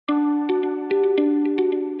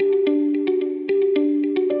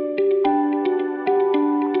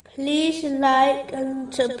like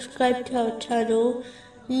and subscribe to our channel.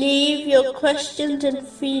 Leave your questions and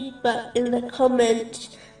feedback in the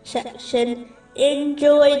comments section.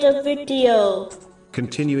 Enjoy the video.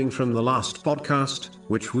 Continuing from the last podcast,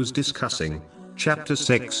 which was discussing chapter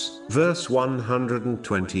 6, verse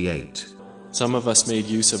 128. Some of us made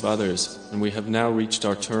use of others, and we have now reached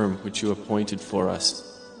our term which you appointed for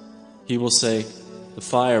us. He will say, the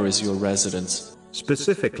fire is your residence.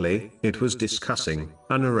 Specifically, it was discussing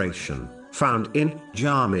a narration found in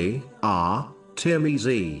Jami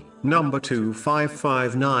Tirmizi, number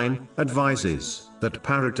 2559, advises that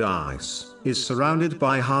paradise is surrounded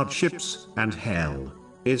by hardships and hell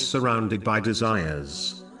is surrounded by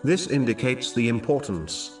desires. This indicates the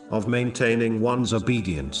importance of maintaining one's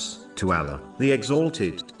obedience to Allah, the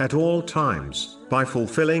Exalted, at all times, by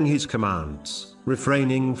fulfilling His commands,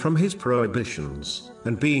 refraining from His prohibitions,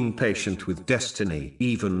 and being patient with destiny,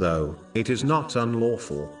 even though it is not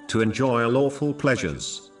unlawful to enjoy lawful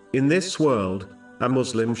pleasures. In this world, a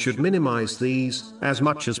Muslim should minimize these as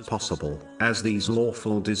much as possible, as these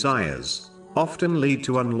lawful desires often lead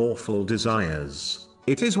to unlawful desires.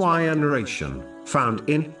 It is why a narration found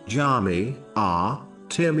in Jami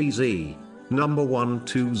Tirmizi, number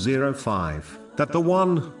 1205, that the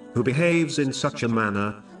one who behaves in such a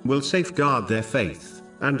manner will safeguard their faith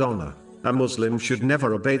and honor. A Muslim should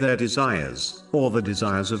never obey their desires or the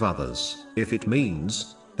desires of others, if it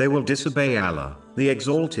means they will disobey Allah, the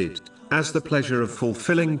Exalted, as the pleasure of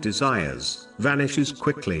fulfilling desires vanishes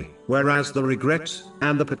quickly, whereas the regret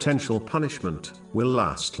and the potential punishment will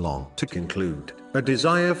last long. To conclude, a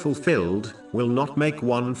desire fulfilled will not make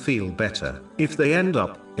one feel better if they end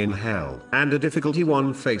up in hell, and a difficulty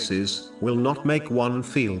one faces will not make one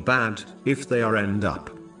feel bad if they end up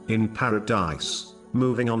in paradise.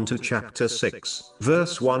 Moving on to chapter 6,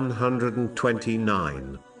 verse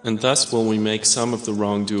 129. And thus will we make some of the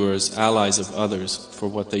wrongdoers allies of others for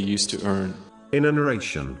what they used to earn. In a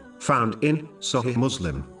narration found in Sahih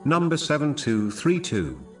Muslim, number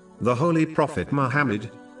 7232, the Holy Prophet Muhammad,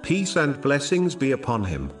 peace and blessings be upon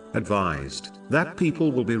him, advised that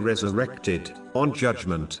people will be resurrected on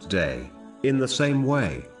Judgment Day in the same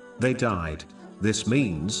way they died. This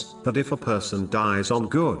means that if a person dies on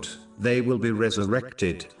good, they will be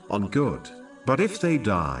resurrected on good. But if they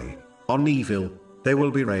die on evil, they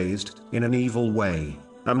will be raised in an evil way.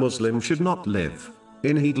 A Muslim should not live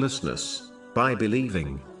in heedlessness by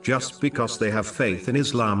believing just because they have faith in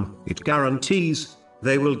Islam, it guarantees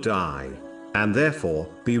they will die, and therefore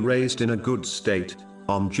be raised in a good state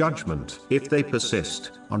on judgment. If they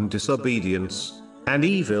persist on disobedience and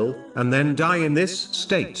evil, and then die in this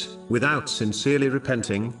state without sincerely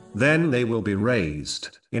repenting, then they will be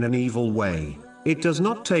raised in an evil way. It does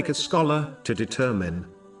not take a scholar to determine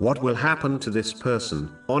what will happen to this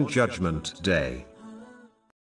person on Judgment Day.